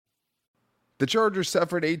The Chargers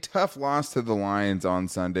suffered a tough loss to the Lions on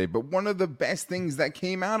Sunday, but one of the best things that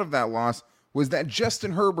came out of that loss was that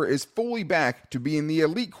Justin Herbert is fully back to being the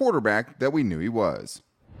elite quarterback that we knew he was.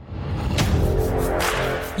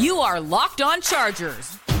 You are Locked On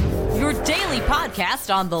Chargers, your daily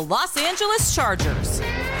podcast on the Los Angeles Chargers,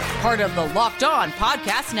 part of the Locked On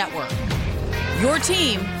Podcast Network, your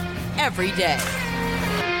team every day.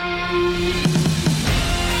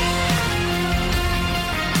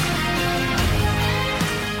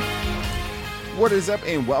 What is up,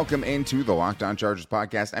 and welcome into the Locked On Chargers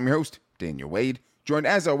podcast. I'm your host, Daniel Wade, joined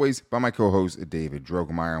as always by my co-host, David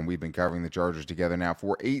Drogemeyer, and we've been covering the Chargers together now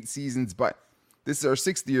for 8 seasons, but this is our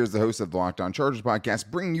 6th year as the host of the Locked On Chargers podcast,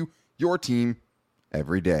 bringing you your team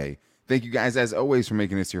every day. Thank you guys, as always, for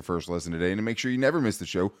making this your first listen today, and to make sure you never miss the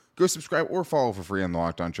show, go subscribe or follow for free on the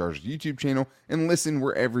Locked On Chargers YouTube channel, and listen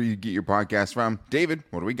wherever you get your podcast from. David,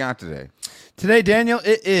 what do we got today? Today, Daniel,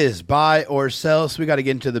 it is buy or sell, so we got to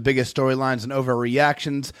get into the biggest storylines and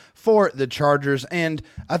overreactions for the Chargers, and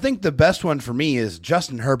I think the best one for me is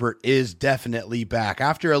Justin Herbert is definitely back.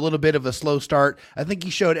 After a little bit of a slow start, I think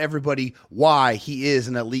he showed everybody why he is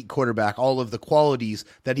an elite quarterback, all of the qualities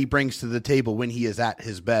that he brings to the table when he is at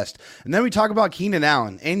his best. And then we talk about Keenan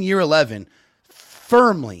Allen in year 11,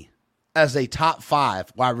 firmly as a top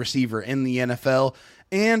 5 wide receiver in the NFL.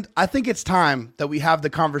 And I think it's time that we have the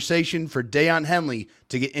conversation for Deion Henley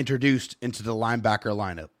to get introduced into the linebacker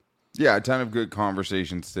lineup. Yeah, a ton of good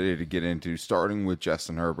conversations today to get into, starting with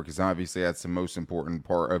Justin Herbert, because obviously that's the most important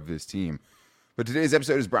part of this team. But today's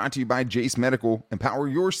episode is brought to you by Jace Medical. Empower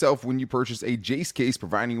yourself when you purchase a Jace case,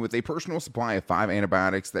 providing you with a personal supply of 5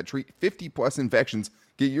 antibiotics that treat 50-plus infections.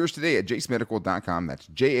 Get yours today at jacemedical.com. That's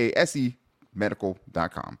Jase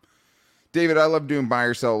medical.com. David, I love doing buy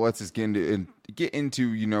or sell. Let's just get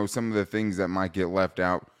into some of the things that might get left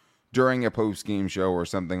out during a post-game show or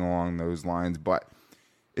something along those lines. But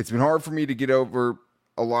it's been hard for me to get over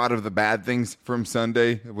a lot of the bad things from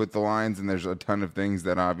Sunday with the Lions, and there's a ton of things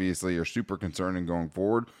that obviously are super concerning going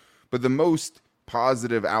forward. But the most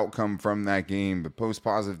positive outcome from that game, the most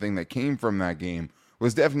positive thing that came from that game,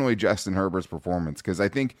 was definitely Justin Herbert's performance. Because I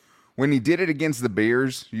think when he did it against the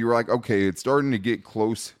Bears, you were like, okay, it's starting to get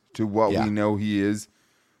close to what we know he is.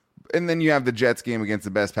 And then you have the Jets game against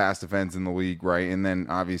the best pass defense in the league, right? And then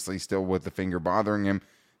obviously still with the finger bothering him.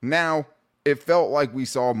 Now, it felt like we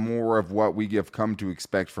saw more of what we have come to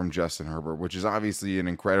expect from Justin Herbert, which is obviously an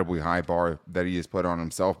incredibly high bar that he has put on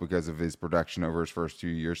himself because of his production over his first 2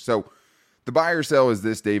 years. So the buy or sell is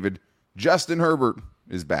this, David. Justin Herbert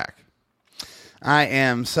is back. I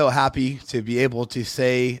am so happy to be able to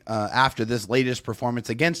say after this latest performance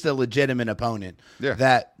against a legitimate opponent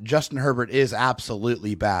that Justin Herbert is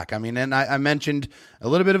absolutely back. I mean, and I mentioned a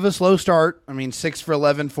little bit of a slow start. I mean, 6 for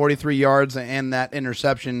 11, 43 yards, and that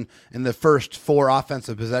interception in the first 4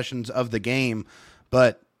 offensive possessions of the game.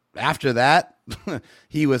 But after that,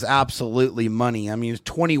 he was absolutely money. I mean, he was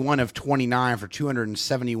 21 of 29 for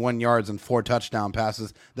 271 yards and 4 touchdown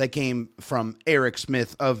passes. That came from Eric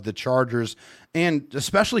Smith of the Chargers, and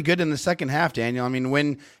especially good in the second half, Daniel. I mean,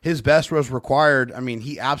 when his best was required, I mean,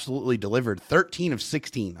 he absolutely delivered. 13 of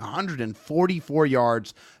 16, 144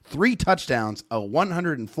 yards, 3 touchdowns, a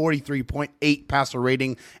 143.8 passer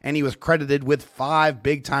rating, and he was credited with 5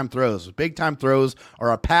 big-time throws. Big-time throws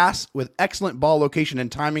are a pass with excellent ball location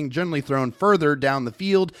and timing, generally thrown further down the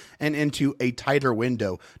field and into a tighter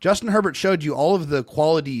window. Justin Herbert showed you all of the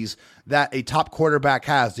qualities that a top quarterback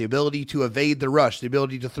has: the ability to evade the rush, the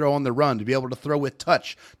ability to throw on the run, to be able to throw with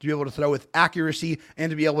touch, to be able to throw with accuracy, and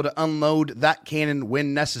to be able to unload that cannon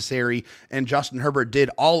when necessary. And Justin Herbert did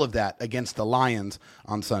all of that against the Lions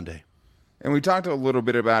on Sunday. And we talked a little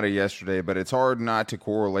bit about it yesterday, but it's hard not to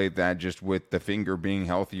correlate that just with the finger being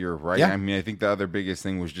healthier, right? Yeah. I mean, I think the other biggest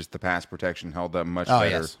thing was just the pass protection held up much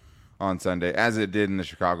better on Sunday, as it did in the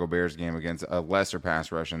Chicago Bears game against a lesser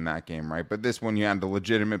pass rush in that game, right? But this one, you had the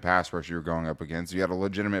legitimate pass rush you were going up against. You had a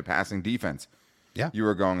legitimate passing defense you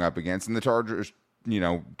were going up against, and the Chargers,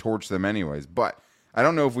 torched them anyways. But I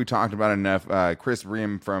don't know if we talked about enough. Chris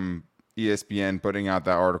Ream from ESPN putting out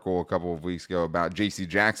that article a couple of weeks ago about J.C.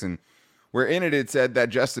 Jackson, where in it said that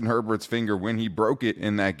Justin Herbert's finger, when he broke it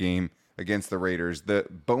in that game against the Raiders, the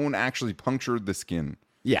bone actually punctured the skin.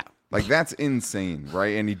 Yeah. Like, that's insane,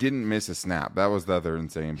 right? And he didn't miss a snap. That was the other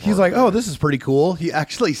insane part. He's like, oh, this is pretty cool. He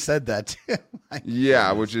actually said that too.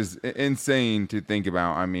 Yeah, which is insane to think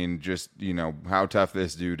about. I mean, just, how tough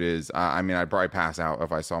this dude is. I mean, I'd probably pass out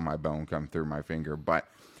if I saw my bone come through my finger. But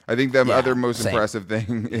I think the other most impressive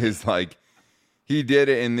thing is, like, he did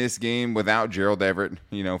it in this game without Gerald Everett,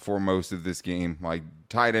 for most of this game. Like,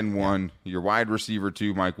 tight end 1, your wide receiver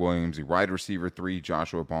 2, Mike Williams, your wide receiver 3,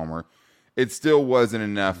 Joshua Palmer. it still wasn't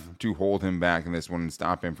enough to hold him back in this one and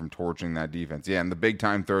stop him from torching that defense. Yeah, and the big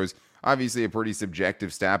time throws, obviously a pretty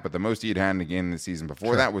subjective stat, but the most he had had in a game this season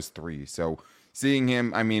before that was 3. So seeing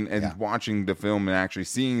him, I mean, and watching the film and actually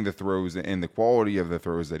seeing the throws and the quality of the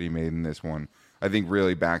throws that he made in this one, I think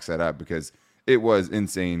really backs that up because it was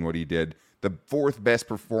insane what he did. The 4th best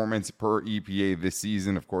performance per EPA this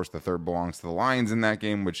season. Of course, the 3rd belongs to the Lions in that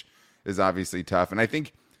game, which is obviously tough. And I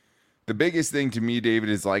think the biggest thing to me, David,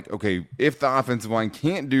 is like, okay, if the offensive line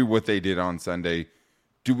can't do what they did on Sunday,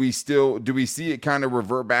 do we see it kind of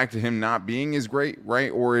revert back to him not being as great, right?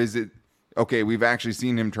 Or is it, okay, we've actually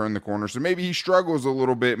seen him turn the corner, so maybe he struggles a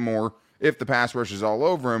little bit more if the pass rush is all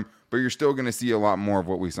over him, but you're still going to see a lot more of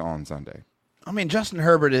what we saw on Sunday. I mean, Justin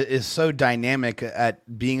Herbert is so dynamic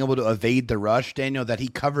at being able to evade the rush, Daniel, that he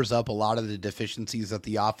covers up a lot of the deficiencies that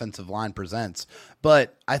the offensive line presents.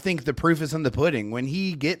 But I think the proof is in the pudding. When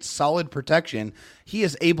he gets solid protection, he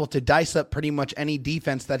is able to dice up pretty much any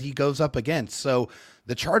defense that he goes up against. So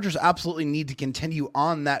the Chargers absolutely need to continue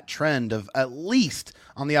on that trend of, at least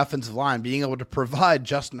on the offensive line, being able to provide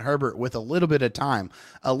Justin Herbert with a little bit of time.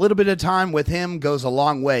 A little bit of time with him goes a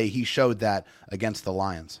long way. He showed that against the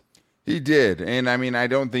Lions. He did, and I mean, I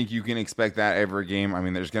don't think you can expect that every game. I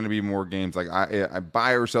mean, there's going to be more games. Like, I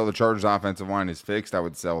buy or sell the Chargers' offensive line is fixed. I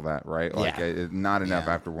would sell that, right? Like, not enough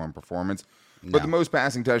after one performance. No. But the most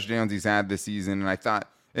passing touchdowns he's had this season, and I thought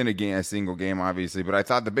in a single game, obviously, but I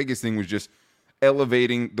thought the biggest thing was just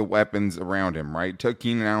elevating the weapons around him, right? Took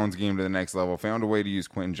Keenan Allen's game to the next level, found a way to use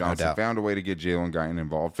Quentin Johnson, found a way to get Jalen Guyton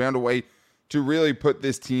involved, found a way to really put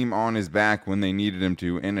this team on his back when they needed him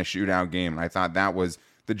to in a shootout game. And I thought that was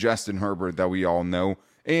the Justin Herbert that we all know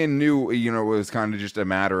and knew, it was kind of just a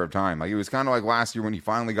matter of time. Like, it was kind of like last year when he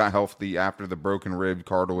finally got healthy after the broken rib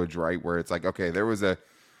cartilage, right? Where it's like, okay, there was a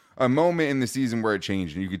moment in the season where it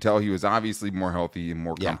changed, and you could tell he was obviously more healthy and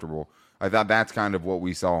more comfortable. I thought that's kind of what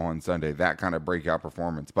we saw on Sunday, that kind of breakout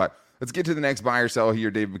performance. But let's get to the next buy or sell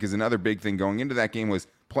here, Dave, because another big thing going into that game was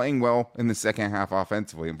playing well in the second half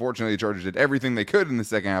offensively. Unfortunately, the Chargers did everything they could in the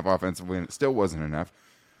second half offensively, and it still wasn't enough.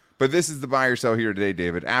 But this is the buy or sell here today,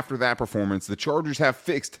 David. After that performance, the Chargers have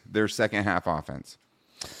fixed their second half offense.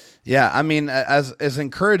 Yeah, I mean, as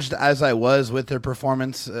encouraged as I was with their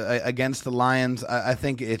performance against the Lions, I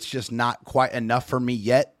think it's just not quite enough for me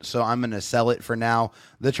yet, so I'm going to sell it for now.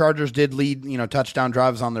 The Chargers did lead, touchdown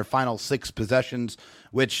drives on their final 6 possessions,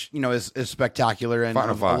 which, is spectacular, and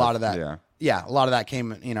final 5, a lot of that. Yeah, a lot of that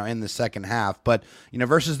came, in the second half. But,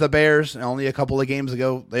 versus the Bears, only a couple of games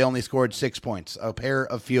ago, they only scored 6 points, a pair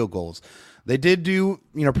of field goals. They did do,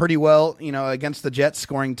 pretty well, against the Jets,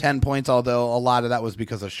 scoring 10 points, although a lot of that was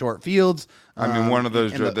because of short fields. I mean, one of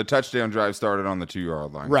those, the touchdown drive started on the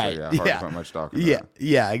 2-yard line. Right. So hard to put much talk about.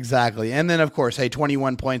 Yeah, exactly. And then, of course,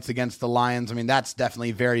 21 points against the Lions. I mean, that's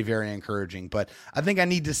definitely very, very encouraging. But I think I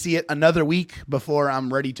need to see it another week before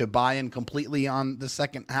I'm ready to buy in completely on the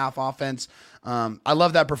second half offense. I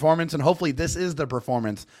love that performance, and hopefully this is the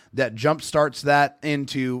performance that jumpstarts that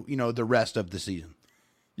into, the rest of the season.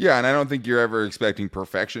 Yeah, and I don't think you're ever expecting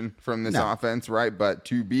perfection from this offense, right? But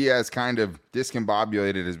to be as kind of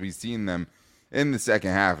discombobulated as we've seen them in the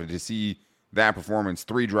second half, and to see that performance,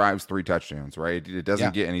 3 drives, 3 touchdowns, right? It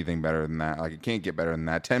doesn't get anything better than that. Like, it can't get better than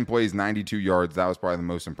that. 10 plays, 92 yards. That was probably the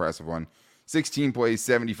most impressive one. 16 plays,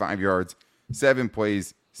 75 yards. 7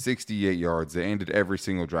 plays, 68 yards. They ended every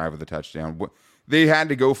single drive with a touchdown. They had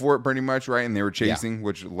to go for it pretty much, right? And they were chasing,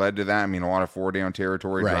 which led to that. I mean, a lot of 4-down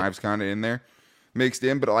territory drives kind of in there mixed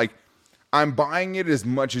in. But, like, I'm buying it as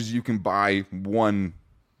much as you can buy one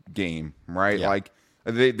game, right? Yeah. Like,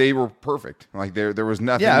 they were perfect. Like, there was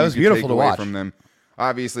nothing it was beautiful to watch from them.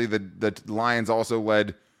 Obviously, the Lions also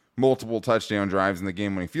led multiple touchdown drives in the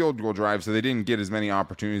game-winning field goal drives, so they didn't get as many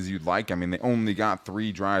opportunities as you'd like. I mean, they only got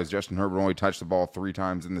 3 drives. Justin Herbert only touched the ball 3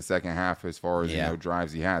 times in the second half as far as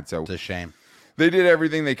drives he had. So it's a shame. They did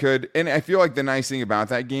everything they could. And I feel like the nice thing about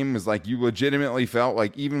that game was, like, you legitimately felt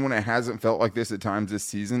like, even when it hasn't felt like this at times this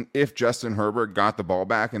season, if Justin Herbert got the ball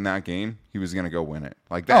back in that game, he was going to go win it.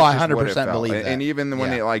 Like, that's I 100% what it felt. believe that. And even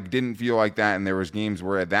when it, like, didn't feel like that, and there was games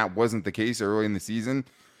where that wasn't the case early in the season,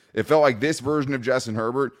 it felt like this version of Justin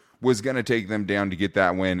Herbert was going to take them down to get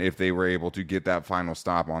that win if they were able to get that final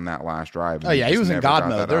stop on that last drive. Oh, yeah, he was in God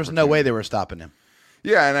mode. There was no way they were stopping him.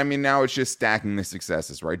 Yeah, and I mean, now it's just stacking the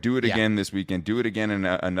successes, right? Do it again this weekend. Do it again in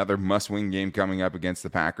another must-win game coming up against the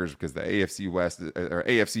Packers, because the AFC West, or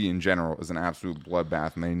AFC in general, is an absolute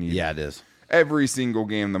bloodbath, and they need it is. Every single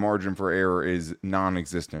game. The margin for error is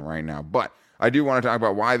non-existent right now. But I do want to talk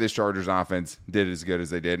about why this Chargers offense did as good as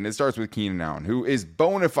they did, and it starts with Keenan Allen, who is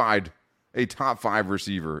bona fide a top 5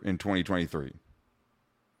 receiver in 2023.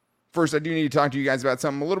 First, I do need to talk to you guys about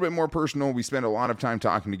something a little bit more personal. We spend a lot of time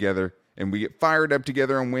talking together, and we get fired up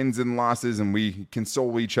together on wins and losses, and we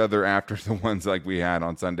console each other after the ones like we had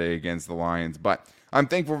on Sunday against the Lions. But I'm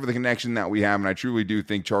thankful for the connection that we have, and I truly do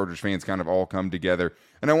think Chargers fans kind of all come together.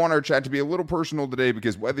 And I want our chat to be a little personal today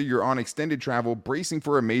because whether you're on extended travel, bracing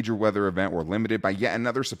for a major weather event, or limited by yet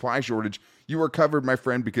another supply shortage, you are covered, my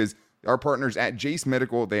friend, because our partners at Jace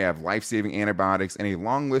Medical, they have life-saving antibiotics and a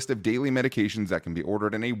long list of daily medications that can be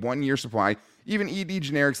ordered in a 1-year supply, even ED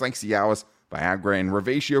generics like Cialis, Viagra, and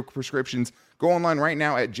Revatio prescriptions. Go online right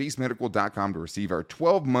now at jacemedical.com to receive our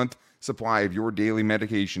 12-month supply of your daily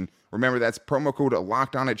medication. Remember, that's promo code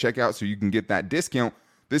LOCKEDON at checkout so you can get that discount.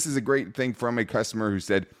 This is a great thing from a customer who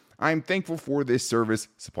said, I'm thankful for this service.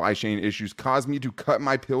 Supply chain issues caused me to cut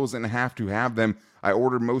my pills in half to have them. I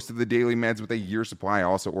ordered most of the daily meds with a year supply. I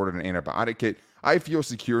also ordered an antibiotic kit. I feel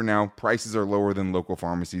secure now. Prices are lower than local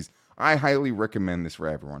pharmacies. I highly recommend this for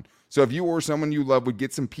everyone. So if you or someone you love would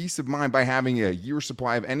get some peace of mind by having a year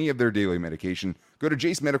supply of any of their daily medication, go to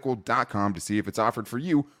jacemedical.com to see if it's offered for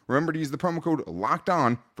you. Remember to use the promo code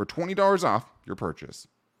LOCKEDON for $20 off your purchase.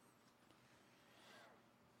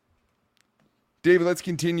 David, let's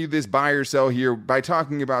continue this buy or sell here by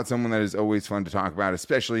talking about someone that is always fun to talk about,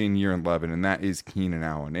 especially in year 11, and that is Keenan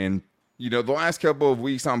Allen. And, you know, the last couple of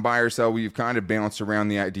weeks on buy or sell, we've kind of bounced around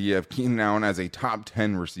the idea of Keenan Allen as a top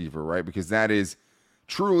 10 receiver, right? Because that is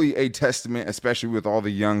truly a testament, especially with all the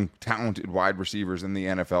young, talented wide receivers in the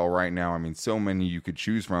NFL right now. I mean, so many you could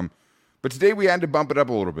choose from. But today we had to bump it up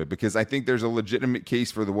a little bit because I think there's a legitimate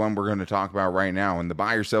case for the one we're going to talk about right now. And the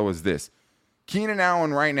buy or sell is this. Keenan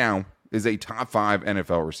Allen right now is a top 5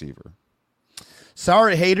 NFL receiver.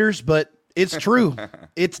 Sorry, haters, but it's true.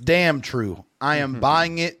 It's damn true. I am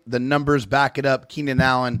buying it. The numbers back it up. Keenan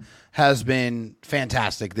Allen has been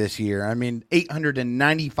fantastic this year. I mean,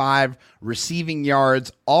 895 receiving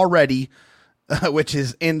yards already, which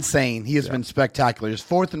is insane. He has been spectacular. He's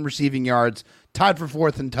 4th in receiving yards, tied for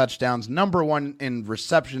 4th in touchdowns, number 1 in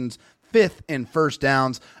receptions, 5th in first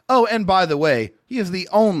downs. Oh, and by the way, he is the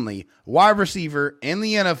only wide receiver in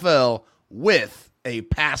the NFL with a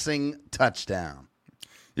passing touchdown.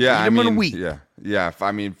 Yeah, I mean,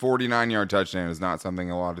 49-yard touchdown is not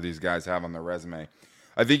something a lot of these guys have on their resume.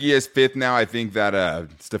 I think he is 5th now. I think that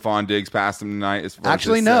Stephon Diggs passed him tonight.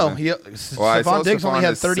 Actually, no. Stephon Diggs only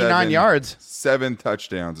had 39 yards. 7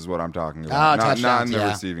 touchdowns is what I'm talking about. Not in the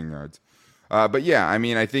receiving yards. But yeah, I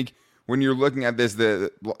mean, I think when you're looking at this,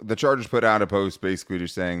 the Chargers put out a post basically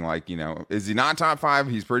just saying, like, you know, is he not top 5?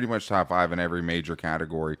 He's pretty much top 5 in every major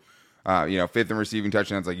category. 5th in receiving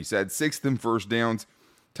touchdowns, like you said, 6th in first downs,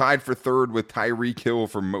 tied for 3rd with Tyreek Hill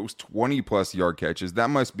for most 20+ yard catches. That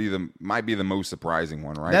might be the most surprising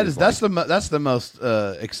one, right? That's the most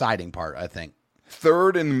exciting part, I think.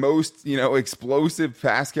 3rd in most, explosive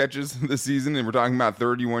pass catches this season, and we're talking about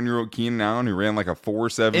 31-year-old Keenan Allen who ran like a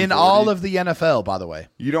 4.7 in all of the NFL, by the way.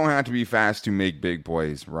 You don't have to be fast to make big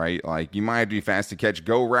plays, right? Like, you might have to be fast to catch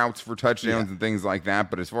go routes for touchdowns and things like that,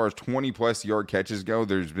 but as far as 20+ yard catches go,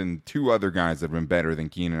 there's been 2 other guys that have been better than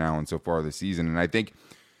Keenan Allen so far this season. And I think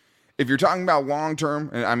if you're talking about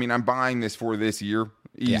long-term, I mean, I'm buying this for this year,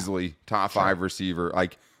 easily top 5 receiver.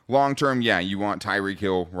 Like, long-term, you want Tyreek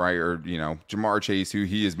Hill, right? Or, Jamar Chase, who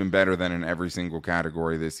he has been better than in every single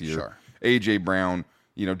category this year. Sure. A.J. Brown,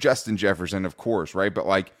 Justin Jefferson, of course, right? But,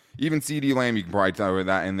 like, even C.D. Lamb, you can probably throw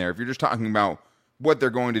that in there if you're just talking about what they're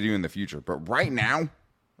going to do in the future. But right now,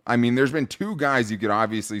 I mean, there's been 2 guys you could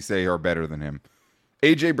obviously say are better than him.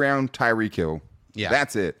 A.J. Brown, Tyreek Hill. Yeah.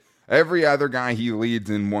 That's it. Every other guy he leads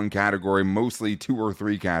in one category, mostly 2 or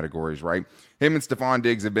 3 categories, right? Him and Stephon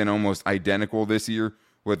Diggs have been almost identical this year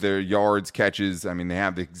with their yards, catches. I mean, they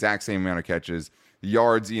have the exact same amount of catches. The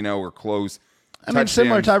yards, are close. I mean,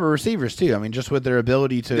 similar type of receivers, too. I mean, just with their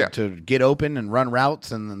ability to get open and run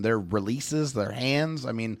routes and their releases, their hands.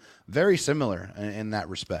 I mean, very similar in that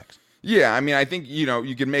respect. Yeah, I mean, I think,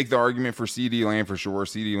 you can make the argument for C.D. Lamb for sure.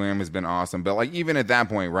 C.D. Lamb has been awesome. But, like, even at that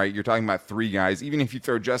point, right, you're talking about 3 guys. Even if you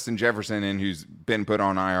throw Justin Jefferson in, who's been put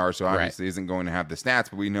on IR, so obviously isn't going to have the stats,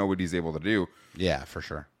 but we know what he's able to do. Yeah, for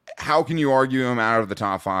sure. How can you argue him out of the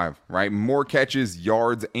top 5, right? More catches,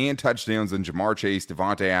 yards, and touchdowns than Jamar Chase,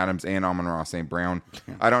 Devontae Adams, and Amon-Ra St. Brown.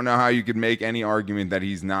 I don't know how you could make any argument that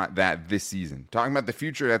he's not that this season. Talking about the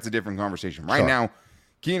future, that's a different conversation. Right now,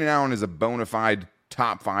 Keenan Allen is a bona fide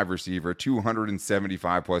top 5 receiver,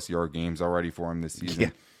 275+ yard games already for him this season. Yeah.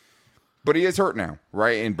 But he is hurt now,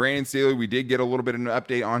 right? And Brandon Staley, we did get a little bit of an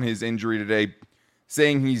update on his injury today,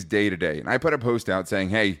 saying he's day-to-day. And I put a post out saying,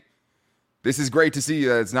 hey, this is great to see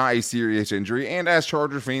that it's not a serious injury. And as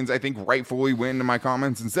Charger fans, I think rightfully went into my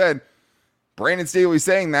comments and said, Brandon Staley's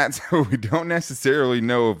saying that, so we don't necessarily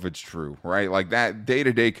know if it's true, right? Like that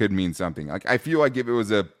day-to-day could mean something. Like I feel like if it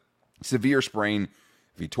was a severe sprain,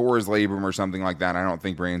 if he tore his labrum or something like that, I don't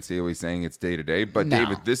think Brandon Staley's saying it's day-to-day. But no.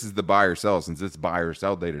 David, this is the buy or sell, since it's buy or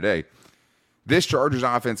sell day-to-day. This Chargers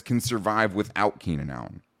offense can survive without Keenan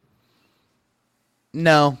Allen.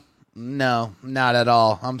 No, not at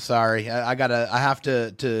all. I'm sorry. I have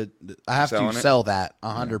to sell that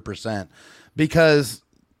 100% because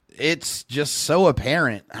it's just so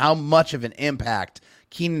apparent how much of an impact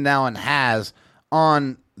Keenan Allen has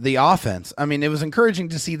on the offense. I mean, it was encouraging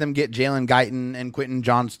to see them get Jalen Guyton and Quentin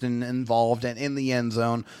Johnston involved and in the end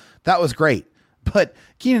zone. That was great. But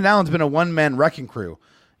Keenan Allen's been a one-man wrecking crew.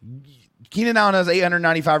 Keenan Allen has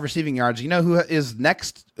 895 receiving yards. You know who is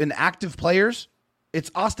next in active players? It's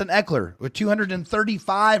Austin Eckler with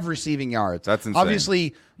 235 receiving yards. That's insane.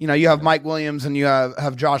 Obviously, you have Mike Williams and you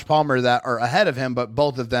have Josh Palmer that are ahead of him, but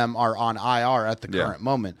both of them are on IR at the current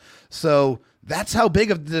moment. So that's how big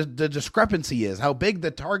of the discrepancy is, how big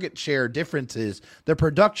the target share difference is, the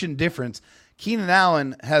production difference. Keenan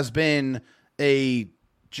Allen has been a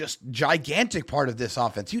just gigantic part of this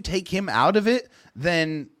offense. You take him out of it,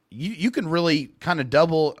 then you can really kind of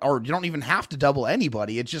double, or you don't even have to double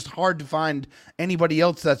anybody. It's just hard to find anybody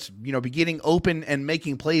else that's, be getting open and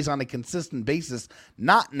making plays on a consistent basis,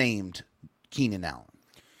 not named Keenan Allen.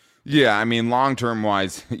 Yeah, I mean, long-term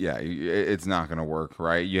wise, yeah, it's not going to work,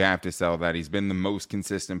 right? You have to sell that. He's been the most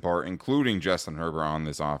consistent part, including Justin Herbert on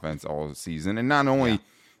this offense all season. And not only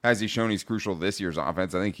has he shown he's crucial to this year's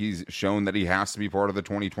offense, I think he's shown that he has to be part of the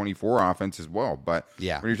 2024 offense as well. But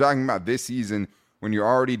when you're talking about this season, when you're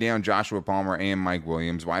already down Joshua Palmer and Mike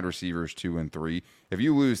Williams, wide receivers 2 and 3, if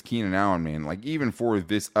you lose Keenan Allen, man, like even for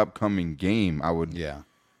this upcoming game, I would,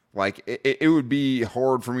 like it would be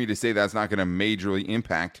hard for me to say that's not going to majorly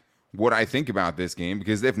impact what I think about this game,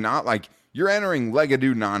 because if not, like you're entering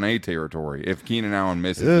Legadoo non-A territory if Keenan Allen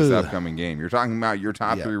misses this upcoming game. You're talking about your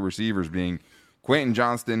top 3 receivers being Quentin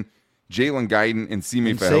Johnston, Jalen Guyton, and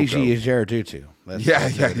Simi Fehoko. Seiji is Jaratutu.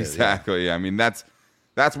 Exactly. I mean, that's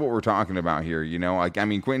what we're talking about here. Like, I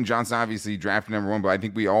mean, Quentin Johnston obviously drafted number 1, but I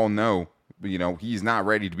think we all know, he's not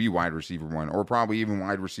ready to be wide receiver 1 or probably even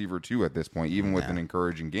wide receiver 2 at this point, even with an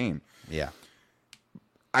encouraging game. Yeah.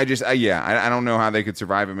 I don't know how they could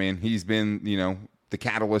survive it, man. He's been, the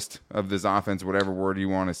catalyst of this offense, whatever word you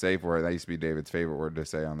want to say for it. That used to be David's favorite word to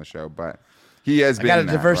say on the show, but he has been. I got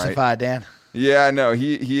to diversify, right? Dan. Yeah, no,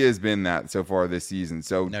 he has been that so far this season.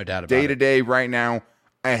 So no doubt about day to day right now,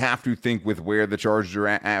 I have to think with where the Chargers are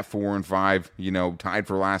at 4 and 5, tied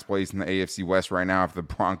for last place in the AFC West right now. If the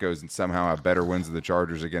Broncos somehow have better wins of the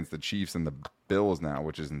Chargers against the Chiefs and the Bills now,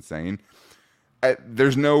 which is insane.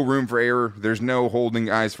 There's no room for error. There's no holding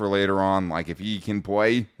guys for later on. Like if he can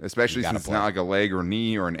play, especially since it's not like a leg or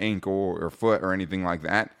knee or an ankle or foot or anything like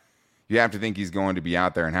that, you have to think he's going to be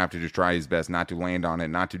out there and have to just try his best not to land on it,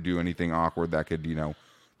 not to do anything awkward that could,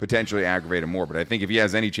 potentially aggravate him more. But I think if he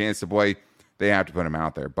has any chance to play, they have to put him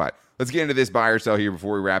out there. But let's get into this buy or sell here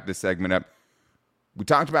before we wrap this segment up. We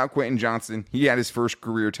talked about Quentin Johnston. He had his first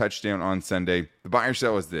career touchdown on Sunday. The buy or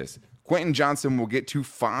sell is this. Quentin Johnston will get to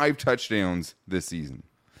 5 touchdowns this season.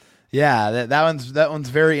 Yeah, that one's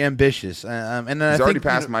very ambitious. And then he's already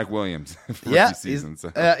passed Mike Williams for the season.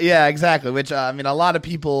 So. Yeah, exactly. Which, a lot of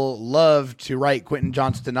people love to write Quentin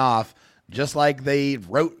Johnston off, just like they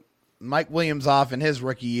wrote Mike Williams off in his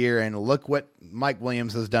rookie year, and look what Mike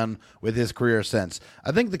Williams has done with his career since.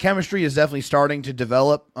 I think the chemistry is definitely starting to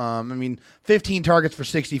develop. 15 targets for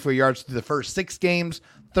 64 yards through the first 6 games,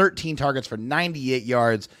 13 targets for 98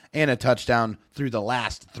 yards, and a touchdown through the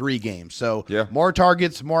last 3 games. So more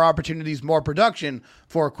targets, more opportunities, more production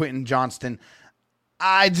for Quentin Johnston.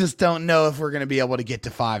 I just don't know if we're going to be able to get to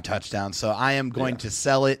 5 touchdowns, so I am going to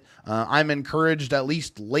sell it. I'm encouraged, at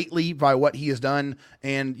least lately, by what he has done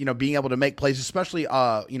and, being able to make plays, especially,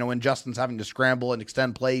 when Justin's having to scramble and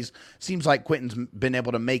extend plays. Seems like Quentin's been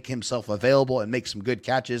able to make himself available and make some good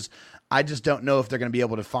catches. I just don't know if they're going to be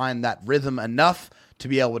able to find that rhythm enough to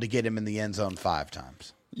be able to get him in the end zone 5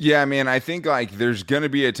 times. Yeah, man, I think there's going to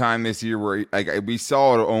be a time this year where we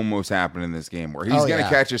saw it almost happen in this game where he's going to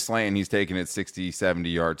catch a slant and he's taking it 60, 70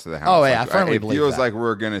 yards to the house. Oh, yeah, I firmly it believe feels that. like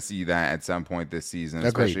we're going to see that at some point this season,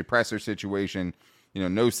 especially presser situation,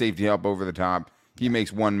 no safety help over the top. He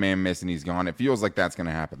makes one man miss and he's gone. It feels like that's going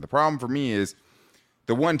to happen. The problem for me is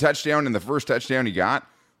the one touchdown and the first touchdown he got,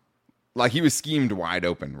 like he was schemed wide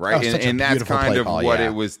open, right? And that's kind of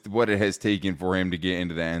what it has taken for him to get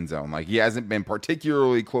into the end zone. Like he hasn't been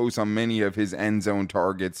particularly close on many of his end zone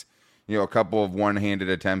targets. A couple of one-handed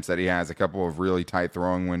attempts that he has, a couple of really tight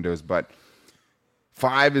throwing windows. But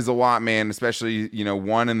 5 is a lot, man, especially,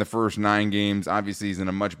 1 in the first 9 games. Obviously, he's in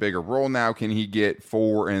a much bigger role now. Can he get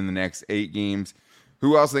 4 in the next 8 games?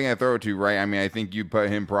 Who else are they going to throw it to, right? I mean, I think you put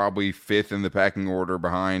him probably 5th in the pecking order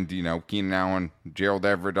behind, Keenan Allen, Gerald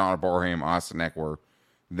Everett, Donald Barham, Austin Eckler,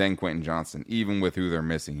 then Quentin Johnston. Even with who they're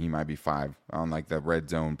missing, he might be 5 on like the red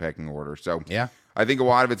zone pecking order. So yeah, I think a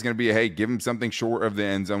lot of it's going to be, hey, give him something short of the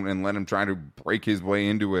end zone and let him try to break his way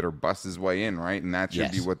into it or bust his way in, right? And that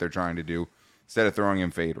should be what they're trying to do instead of throwing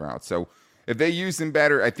him fade routes. So if they use him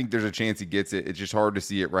better, I think there's a chance he gets it. It's just hard to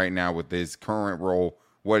see it right now with his current role,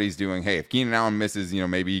 what he's doing. Hey, if Keenan Allen misses,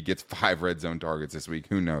 maybe he gets 5 red zone targets this week.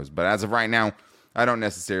 Who knows? But as of right now, I don't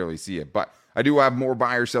necessarily see it. But I do have more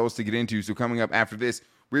buy or sells to get into. So coming up after this,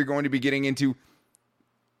 we're going to be getting into,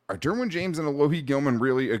 are Derwin James and Alohi Gilman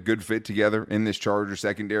really a good fit together in this Charger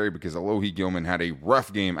secondary? Because Alohi Gilman had a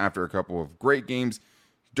rough game after a couple of great games.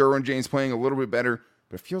 Derwin James playing a little bit better,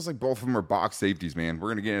 but it feels like both of them are box safeties, man. We're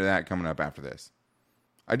going to get into that coming up after this.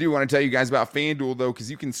 I do want to tell you guys about FanDuel, though, because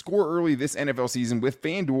you can score early this NFL season with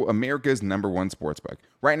FanDuel, America's #1 sportsbook.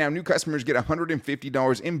 Right now, new customers get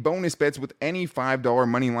 $150 in bonus bets with any $5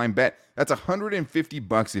 moneyline bet. That's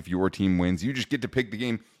 $150 if your team wins. You just get to pick the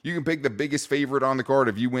game. You can pick the biggest favorite on the card.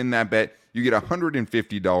 If you win that bet, you get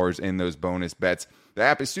 $150 in those bonus bets. The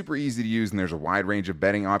app is super easy to use, and there's a wide range of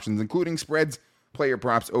betting options, including spreads, player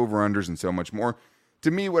props, over-unders, and so much more. To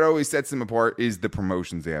me, what always sets them apart is the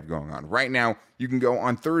promotions they have going on. Right now, you can go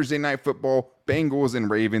on Thursday Night Football, Bengals and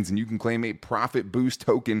Ravens, and you can claim a profit boost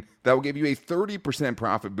token that will give you a 30%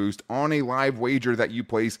 profit boost on a live wager that you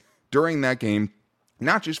place during that game,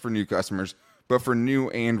 not just for new customers, but for new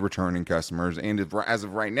and returning customers. And as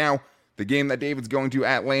of right now, the game that David's going to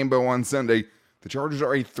at Lambeau on Sunday, the Chargers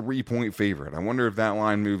are a 3-point favorite. I wonder if that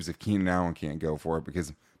line moves if Keenan Allen can't go for it,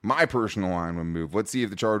 because my personal line would move. Let's see if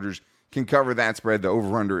the Chargers can cover that spread. The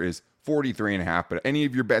over-under is 43.5. But any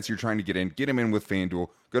of your bets you're trying to get them in with FanDuel.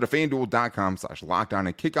 Go to FanDuel.com/lockdown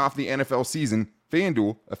and kick off the NFL season.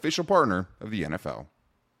 FanDuel, official partner of the NFL.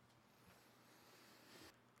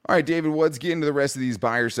 All right, David, let's get into the rest of these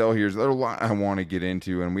buy or sell here. There's a lot I want to get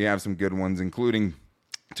into, and we have some good ones, including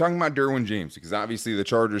talking about Derwin James, because obviously the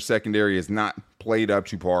Chargers secondary has not played up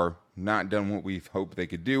to par, not done what we hoped they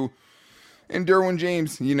could do. And Derwin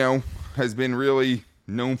James, has been really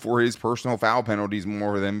known for his personal foul penalties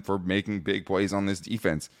more than for making big plays on this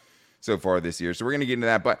defense so far this year. So we're going to get into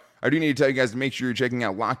that, but I do need to tell you guys to make sure you're checking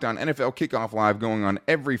out Locked On NFL Kickoff Live, going on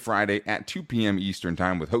every Friday at 2 p.m. Eastern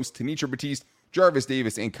Time with hosts Tanitra Batiste, Jarvis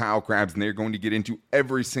Davis, and Kyle Krabs, and they're going to get into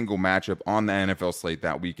every single matchup on the NFL slate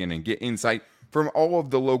that weekend and get insight from all of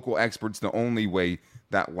the local experts the only way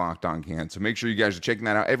that Locked On can. So make sure you guys are checking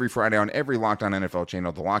that out every Friday on every Locked On NFL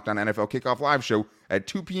channel, the Locked On NFL Kickoff Live show at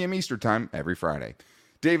 2 p.m. Eastern Time every Friday.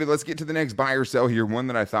 David, let's get to the next buy or sell here, one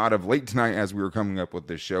that I thought of late tonight as we were coming up with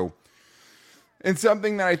this show. And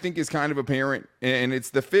something that I think is kind of apparent, and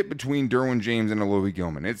it's the fit between Derwin James and Alohi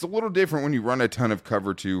Gilman. It's a little different when you run a ton of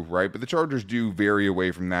cover two, right? But the Chargers do vary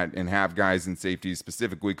away from that and have guys in safety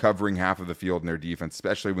specifically covering half of the field in their defense,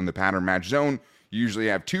 especially when the pattern match zone. You usually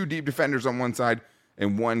have 2 deep defenders on one side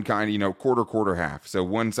and one kind, quarter, half. So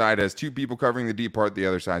one side has 2 people covering the deep part, the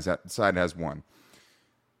other side has 1.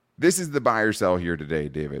 This is the buy or sell here today,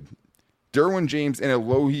 David. Derwin James and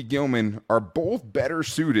Alohi Gilman are both better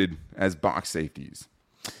suited as box safeties.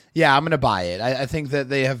 Yeah, I'm going to buy it. I think that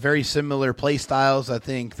they have very similar play styles. I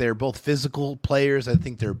think they're both physical players. I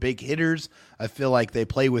think they're big hitters. I feel like they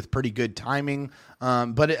play with pretty good timing.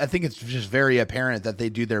 But I think it's just very apparent that they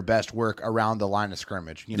do their best work around the line of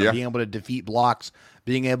scrimmage. Being able to defeat blocks,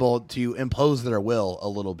 being able to impose their will a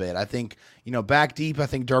little bit. I think, back deep, I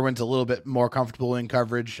think Derwin's a little bit more comfortable in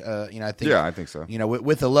coverage. I think so.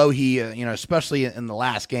 With Alohi, especially in the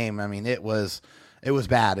last game, I mean, it was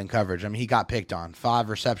bad in coverage. I mean, he got picked on. 5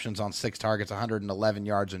 receptions on 6 targets, 111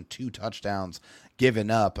 yards, and 2 touchdowns given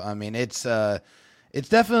up. I mean, it's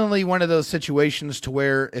definitely one of those situations to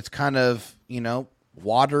where it's kind of,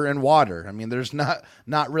 water and water. I mean, there's not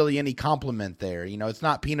really any compliment there. It's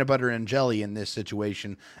not peanut butter and jelly in this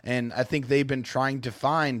situation. And I think they've been trying to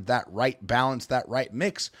find that right balance, that right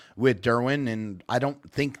mix with Derwin. And I don't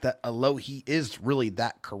think that Alohi is really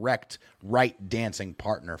that correct right dancing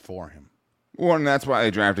partner for him. Well, and that's why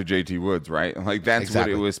they drafted J.T. Woods, right? Like, that's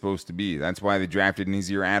exactly what it was supposed to be. That's why they drafted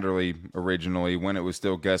Nazir Adderley originally when it was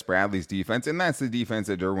still Gus Bradley's defense. And that's the defense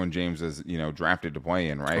that Derwin James is, drafted to play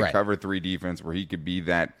in, right? Cover 3 defense where he could be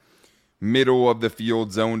that middle of the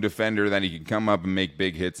field zone defender that he could come up and make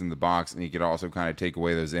big hits in the box, and he could also kind of take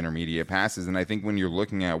away those intermediate passes. And I think when you're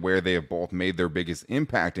looking at where they have both made their biggest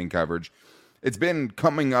impact in coverage, it's been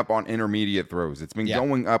coming up on intermediate throws. It's been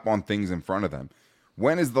going up on things in front of them.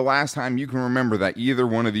 When is the last time you can remember that either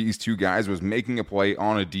one of these two guys was making a play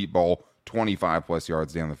on a deep ball 25-plus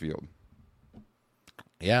yards down the field?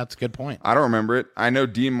 Yeah, that's a good point. I don't remember it. I know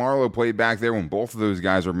Dean Marlowe played back there when both of those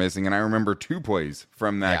guys were missing, and I remember 2 plays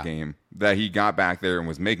from that game that he got back there and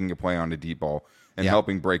was making a play on a deep ball and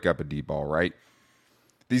helping break up a deep ball, right?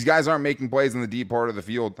 These guys aren't making plays in the deep part of the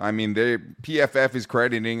field. I mean, PFF is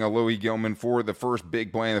crediting Alohi Gilman for the first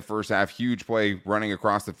big play in the first half, huge play running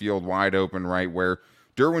across the field wide open, right, where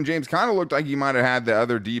Derwin James kind of looked like he might have had the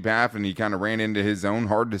other deep half, and he kind of ran into his zone.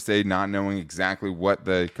 Hard to say, not knowing exactly what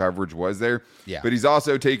the coverage was there. Yeah. But he's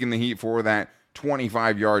also taking the heat for that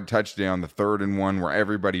 25-yard touchdown, the 3rd and 1, where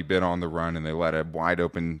everybody bit on the run, and they let a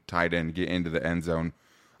wide-open tight end get into the end zone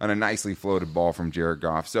on a nicely floated ball from Jared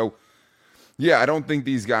Goff. So, yeah, I don't think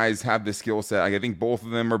these guys have the skill set. I think both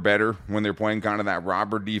of them are better when they're playing kind of that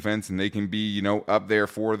robber defense, and they can be, up there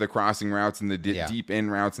for the crossing routes and the deep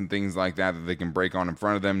in routes and things like that they can break on in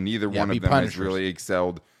front of them. Neither one of them has really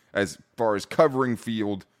excelled as far as covering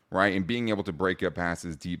field, right, and being able to break up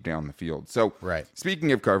passes deep down the field. So,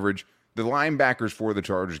 speaking of coverage, the linebackers for the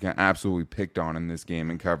Chargers got absolutely picked on in this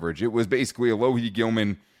game in coverage. It was basically Alohi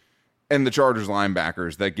Gilman and the Chargers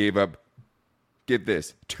linebackers that gave up, get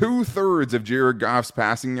this, 2/3 of Jared Goff's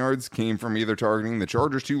passing yards came from either targeting the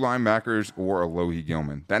Chargers 2 linebackers or Alohi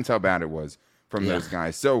Gilman. That's how bad it was from those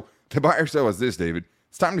guys. So to buy or sell is this, David.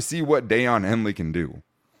 It's time to see what Deion Henley can do.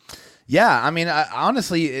 Yeah, I mean,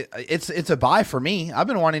 honestly, it's a buy for me. I've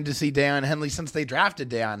been wanting to see Deion Henley since they drafted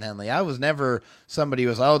Deion Henley. I was never somebody who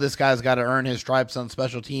was, this guy's got to earn his stripes on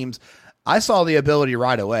special teams. I saw the ability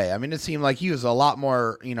right away. I mean, it seemed like he was a lot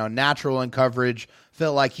more, natural in coverage.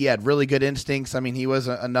 Felt like he had really good instincts. I mean, he was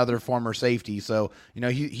another former safety. So,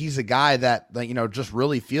 he's a guy that, just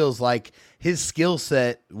really feels like his skill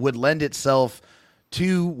set would lend itself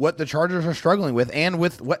to what the Chargers are struggling with and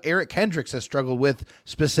with what Eric Kendricks has struggled with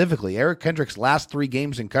specifically. Eric Kendricks' last 3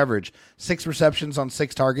 games in coverage, 6 receptions on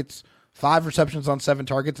 6 targets, 5 receptions on 7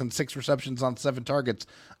 targets, and 6 receptions on 7 targets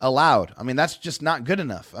allowed. I mean, that's just not good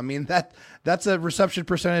enough. I mean, that's a reception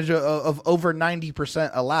percentage of over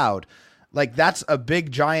 90% allowed. Like, that's a big,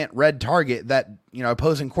 giant red target that,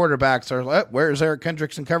 opposing quarterbacks are like, where's Eric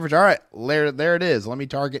Kendricks in coverage? All right, there it is. Let me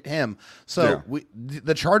target him. So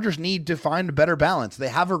the Chargers need to find a better balance. They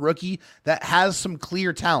have a rookie that has some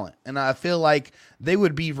clear talent, and I feel like they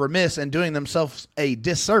would be remiss in doing themselves a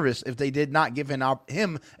disservice if they did not give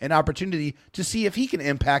him an opportunity to see if he can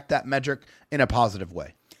impact that metric in a positive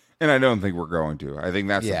way. And I don't think we're going to. I think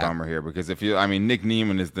that's the bummer here because Nick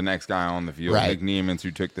Niemann is the next guy on the field. Right. Nick Niemann's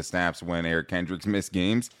who took the snaps when Eric Kendricks missed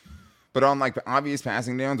games. But on obvious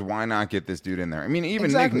passing downs, why not get this dude in there? I mean,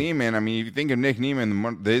 even Nick Niemann, if you think of Nick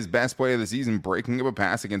Niemann, his best play of the season, breaking up a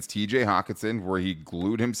pass against TJ Hawkinson where he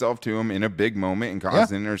glued himself to him in a big moment and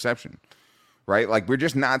caused an interception. Right? Like, we're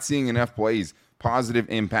just not seeing enough plays, positive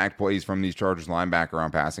impact plays from these Chargers linebacker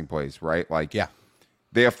on passing plays, right?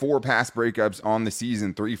 They have 4 pass breakups on the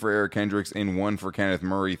season, 3 for Eric Kendricks and 1 for Kenneth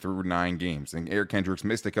Murray through 9 games. And Eric Kendricks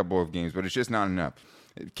missed a couple of games, but it's just not enough.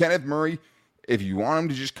 Kenneth Murray, if you want him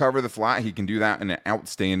to just cover the flat, he can do that in an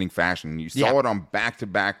outstanding fashion. You saw it on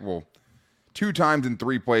back-to-back, 2 times in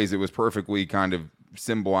 3 plays. It was perfectly kind of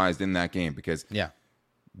symbolized in that game because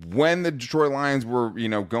when the Detroit Lions were,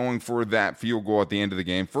 going for that field goal at the end of the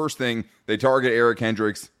game, first thing, they target Eric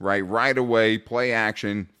Kendricks, right away, play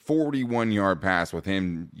action, 41-yard pass with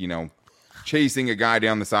him, chasing a guy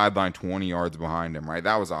down the sideline 20 yards behind him, right?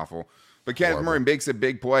 That was awful. But Kenneth Murray makes a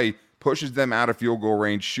big play, pushes them out of field goal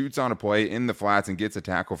range, shoots on a play in the flats, and gets a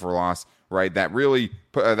tackle for loss, right? That really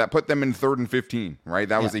put them in 3rd and 15, right?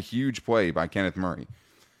 That was a huge play by Kenneth Murray.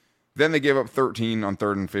 Then they gave up 13 on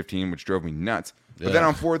 3rd and 15, which drove me nuts. But then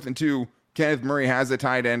on 4th and 2, Kenneth Murray has a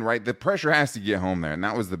tight end, right? The pressure has to get home there, and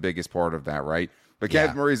that was the biggest part of that, right? But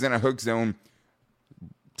Kenneth Murray's in a hook zone.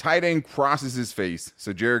 Tight end crosses his face,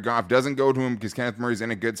 so Jared Goff doesn't go to him because Kenneth Murray's in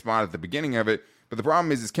a good spot at the beginning of it. But the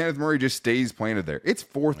problem is Kenneth Murray just stays planted there. It's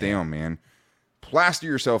 4th down, man. Plaster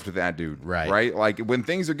yourself to that dude, right? Like, when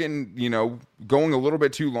things are getting, going a little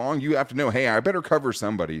bit too long, you have to know, hey, I better cover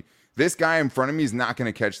somebody. This guy in front of me is not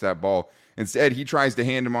going to catch that ball. Instead, he tries to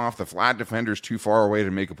hand him off. The flat defender's too far away to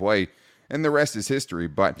make a play, and the rest is history.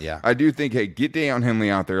 But I do think, hey, get Deion Henley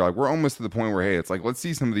out there. Like, we're almost to the point where, hey, it's like, let's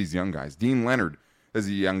see some of these young guys. Dean Leonard is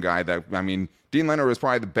a young guy Dean Leonard was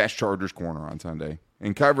probably the best Chargers corner on Sunday.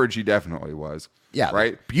 In coverage, he definitely was. Yeah,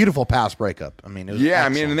 right. Beautiful pass breakup. I mean, it was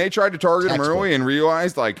excellent. And they tried to target him early and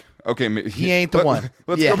realized, okay, he ain't the one.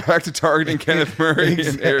 Let's go back to targeting Kenneth Murray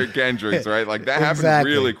and Eric Kendricks, right? Like, that happened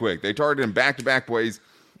really quick. They targeted him back-to-back plays.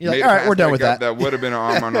 You're like, all right, we're done with that. That would have been an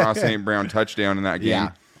Amon-Ra St. Brown touchdown in that game.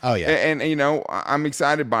 Oh, yeah. And I'm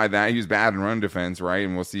excited by that. He was bad in run defense, right?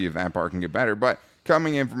 And we'll see if that part can get better. But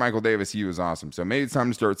coming in for Michael Davis, he was awesome. So maybe it's time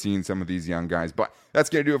to start seeing some of these young guys. But that's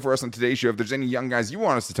going to do it for us on today's show. If there's any young guys you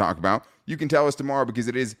want us to talk about, you can tell us tomorrow because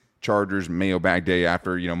it is Chargers mailbag day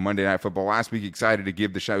after, Monday Night Football last week. Excited to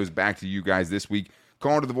give the shows back to you guys this week.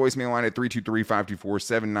 Call into the voicemail line at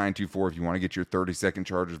 323-524-7924 if you want to get your 30-second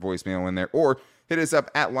Chargers voicemail in there. Or hit us up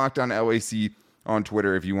at LockedOnLAC on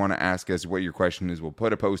Twitter if you want to ask us what your question is. We'll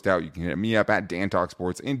put a post out. You can hit me up at Dan Talk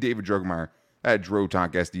Sports and David Drogemeyer at Dro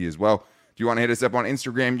Talk SD as well. If you want to hit us up on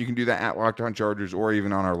Instagram, you can do that at Locked On Chargers or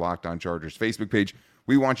even on our Locked On Chargers Facebook page.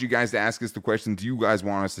 We want you guys to ask us the questions you guys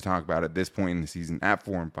want us to talk about at this point in the season at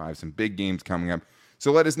 4 and 5. Some big games coming up.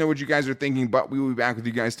 So let us know what you guys are thinking, but we will be back with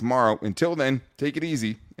you guys tomorrow. Until then, take it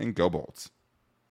easy and go Bolts.